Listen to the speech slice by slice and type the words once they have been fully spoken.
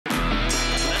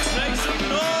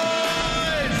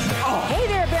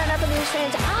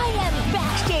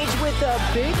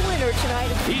a big winner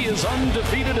tonight. He is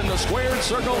undefeated in the squared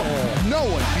circle. No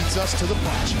one beats us to the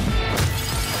punch.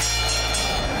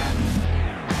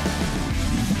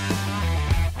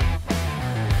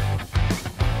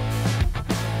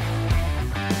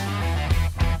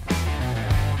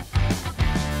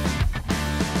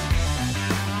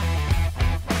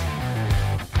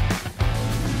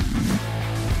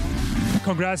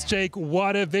 Congrats, Jake.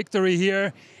 What a victory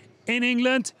here in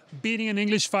England, beating an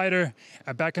English fighter.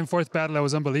 A back-and-forth battle that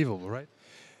was unbelievable, right?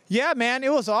 Yeah, man,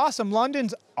 it was awesome.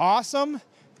 London's awesome.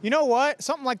 You know what?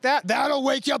 Something like that, that'll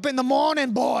wake you up in the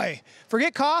morning, boy.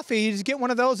 Forget coffee. You just get one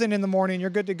of those in the morning,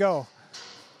 you're good to go.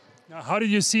 Now, how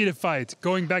did you see the fight?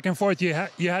 Going back and forth, you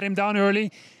had him down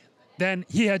early, then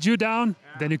he had you down,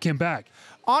 then you came back.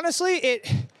 Honestly,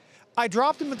 I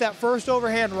dropped him with that first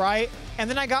overhand right, and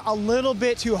then I got a little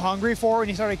bit too hungry for it when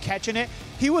he started catching it.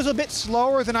 He was a bit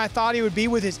slower than I thought he would be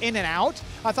with his in and out.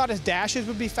 I thought his dashes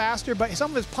would be faster, but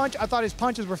some of his I thought his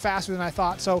punches were faster than I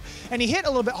thought. So, and he hit a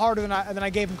little bit harder than I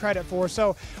gave him credit for.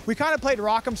 So we kind of played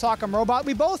rock'em sock'em robot.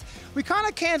 We kind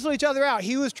of canceled each other out.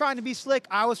 He was trying to be slick,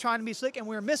 I was trying to be slick, and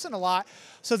we were missing a lot.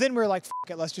 So then we were like, F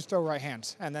it, let's just throw right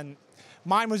hands. And then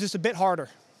mine was just a bit harder.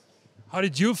 How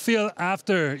did you feel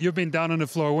after you've been down on the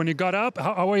floor? When you got up,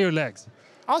 how were your legs?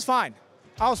 I was fine.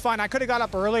 I could have got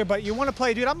up earlier, but you want to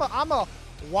play, dude. I'm a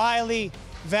wily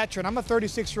veteran. I'm a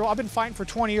 36-year-old. I've been fighting for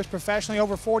 20 years professionally,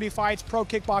 over 40 fights, pro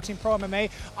kickboxing, pro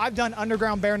MMA. I've done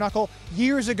underground bare knuckle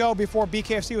years ago before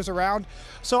BKFC was around.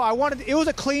 So it was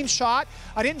a clean shot.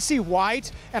 I didn't see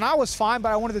white, and I was fine,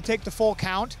 but I wanted to take the full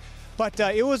count. But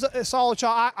it was a solid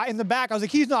shot. In the back, I was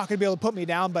like, he's not going to be able to put me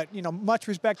down, but you know, much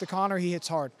respect to Connor, he hits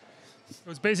hard. It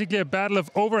was basically a battle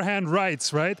of overhand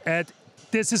rights, right? And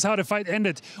this is how the fight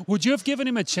ended. Would you have given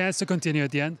him a chance to continue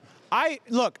at the end?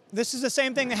 Look, this is the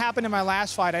same thing that happened in my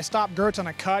last fight. I stopped Gertz on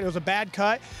a cut. It was a bad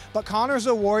cut, but Connor's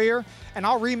a warrior, and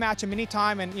I'll rematch him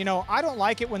anytime. And, you know, I don't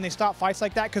like it when they stop fights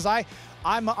like that because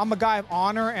I'm a guy of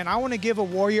honor, and I want to give a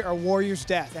warrior a warrior's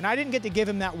death. And I didn't get to give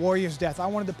him that warrior's death. I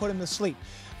wanted to put him to sleep.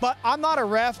 But I'm not a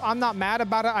ref. I'm not mad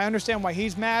about it. I understand why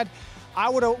he's mad. I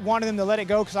would have wanted him to let it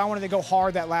go because I wanted to go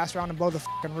hard that last round and blow the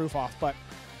fucking roof off, but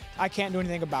I can't do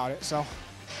anything about it, so.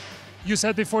 You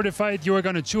said before the fight you were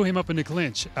going to chew him up in the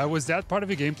clinch. Was that part of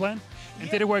your game plan? And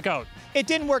did it work out? It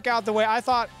didn't work out the way I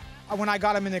thought. When I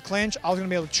got him in the clinch, I was going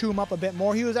to be able to chew him up a bit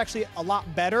more. He was actually a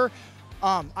lot better.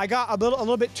 I got a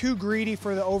little bit too greedy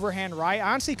for the overhand right.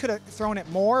 I honestly could have thrown it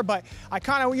more, but I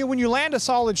kind of, when you land a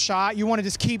solid shot, you want to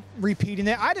just keep repeating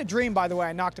it. I had a dream, by the way,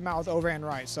 I knocked him out with overhand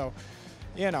right, so,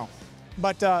 you know.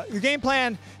 But your game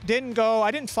plan didn't go.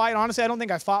 I didn't fight. Honestly, I don't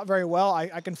think I fought very well.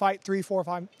 I can fight 3,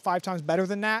 4, 5 times better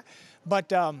than that.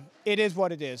 But it is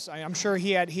what it is. I'm sure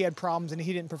he had problems, and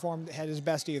he didn't perform at his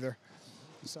best either.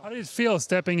 So. How did it feel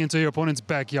stepping into your opponent's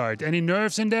backyard? Any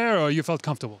nerves in there, or you felt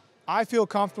comfortable? I feel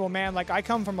comfortable, man. Like, I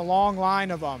come from a long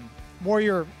line of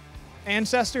warrior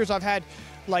ancestors. I've had,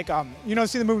 like, you know,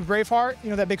 see the movie Braveheart? You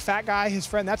know, that big fat guy, his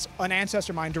friend? That's an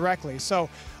ancestor of mine directly. So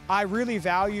I really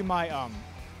value my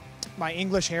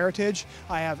English heritage.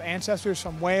 I have ancestors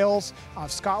from Wales, I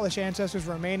have Scottish ancestors,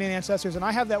 Romanian ancestors, and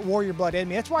I have that warrior blood in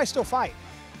me. That's why I still fight.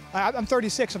 I'm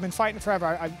 36, I've been fighting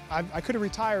forever. I could have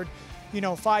retired, you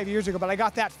know, 5 years ago, but I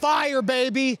got that fire,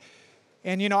 baby!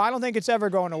 And, you know, I don't think it's ever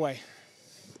going away.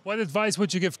 What advice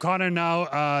would you give Connor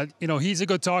now? You know, he's a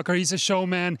good talker, he's a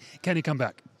showman. Can he come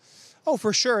back? Oh,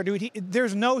 for sure, dude.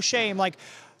 There's no shame. Like,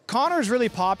 Connor's really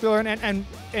popular, and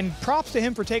props to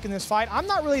him for taking this fight. I'm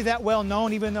not really that well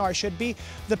known, even though I should be.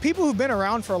 The people who've been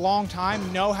around for a long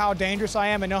time know how dangerous I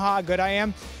am and know how good I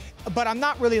am. But I'm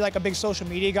not really like a big social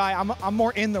media guy. I'm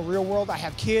more in the real world. I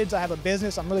have kids, I have a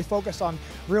business. I'm really focused on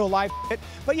real life shit.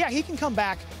 But yeah, he can come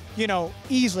back, you know,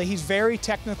 easily. He's very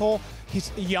technical. He's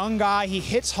a young guy, he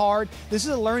hits hard. This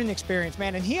is a learning experience,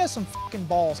 man, and he has some fucking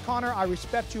balls. Connor, I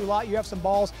respect you a lot, you have some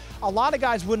balls. A lot of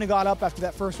guys wouldn't have got up after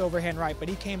that first overhand right, but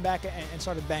he came back and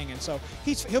started banging. So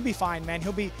he'll be fine, man.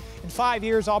 He'll be, in 5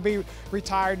 years, I'll be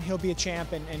retired and he'll be a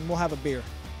champ and we'll have a beer.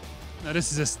 Now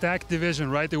this is a stacked division,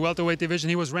 right? The welterweight division,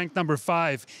 he was ranked number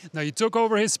 5. Now you took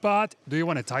over his spot. Do you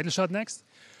want a title shot next?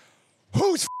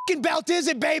 Whose fucking belt is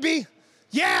it, baby?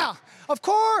 Yeah, of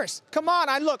course. Come on,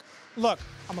 look,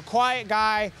 I'm a quiet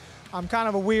guy. I'm kind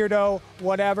of a weirdo,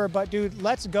 whatever, but dude,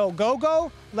 let's go.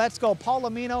 Go, let's go. Paul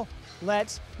Amino,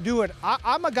 let's do it.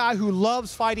 I'm a guy who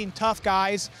loves fighting tough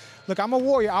guys. Look, I'm a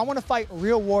warrior. I want to fight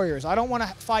real warriors. I don't want to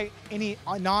fight any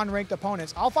non-ranked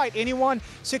opponents. I'll fight anyone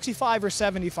 65 or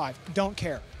 75. Don't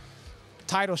care.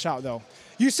 Title shot, though.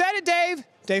 You said it, Dave.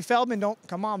 Dave Feldman,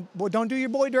 come on, don't do your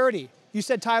boy dirty. You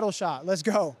said title shot. Let's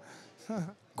go.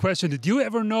 Question, did you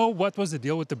ever know what was the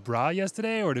deal with the bra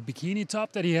yesterday or the bikini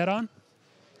top that he had on?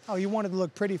 Oh, he wanted to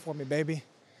look pretty for me, baby.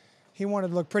 He wanted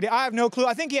to look pretty. I have no clue.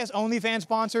 I think he has OnlyFans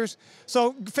sponsors.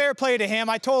 So fair play to him.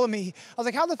 I told him, I was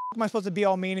like, how the f am I supposed to be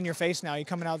all mean in your face now? You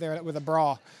coming out there with a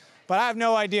bra. But I have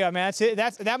no idea, man.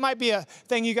 That might be a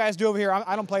thing you guys do over here.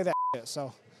 I don't play that shit,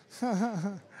 so.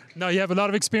 Now, you have a lot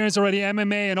of experience already,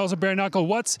 MMA and also bare knuckle.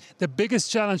 What's the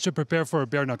biggest challenge to prepare for a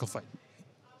bare knuckle fight?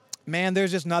 Man,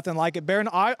 there's just nothing like it.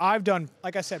 I've done,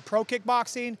 like I said, pro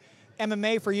kickboxing,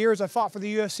 MMA for years. I fought for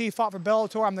the UFC, fought for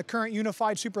Bellator. I'm the current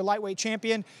unified super lightweight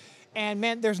champion. And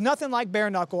man, there's nothing like bare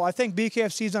knuckle. I think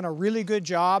BKFC's done a really good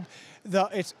job.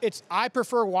 I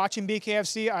prefer watching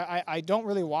BKFC. I don't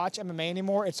really watch MMA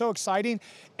anymore. It's so exciting,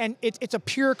 and it's a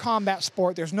pure combat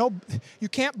sport. You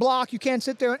can't block. You can't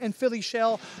sit there and Philly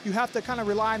shell. You have to kind of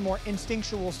rely on more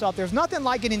instinctual stuff. There's nothing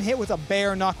like getting hit with a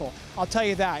bare knuckle. I'll tell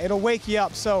you that. It'll wake you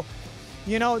up. So,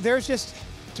 you know,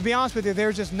 to be honest with you,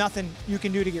 there's just nothing you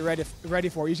can do to get ready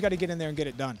for it. You just got to get in there and get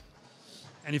it done.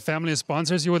 Any family or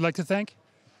sponsors you would like to thank?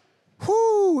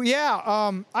 Whoo, yeah.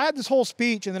 I had this whole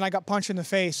speech and then I got punched in the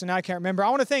face and I can't remember.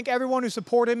 I want to thank everyone who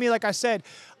supported me. Like I said,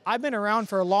 I've been around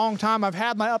for a long time. I've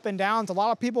had my up and downs. A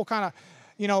lot of people kind of,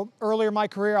 you know, earlier in my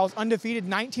career, I was undefeated,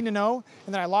 19-0,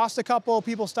 and then I lost a couple.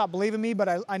 People stopped believing me,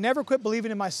 but I never quit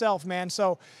believing in myself, man.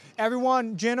 So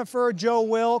everyone, Jennifer, Joe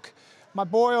Wilk, my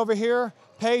boy over here,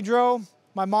 Pedro,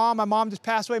 my mom just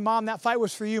passed away. Mom, that fight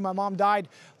was for you. My mom died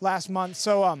last month.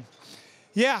 So,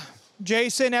 yeah.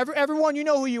 Jason, everyone, you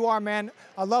know who you are, man.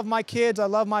 I love my kids. I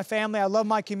love my family. I love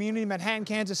my community. Manhattan,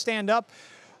 Kansas, stand up.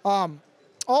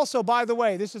 Also, by the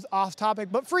way, this is off topic,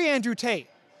 but free Andrew Tate.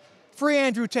 Free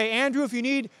Andrew Tate. Andrew, if you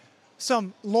need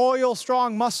some loyal,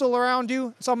 strong muscle around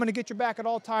you, someone to get your back at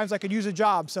all times, I could use a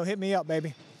job, so hit me up,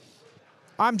 baby.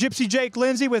 I'm Gypsy Jake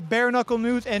Lindsey with Bare Knuckle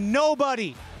News, and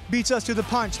nobody beats us to the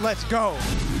punch. Let's go.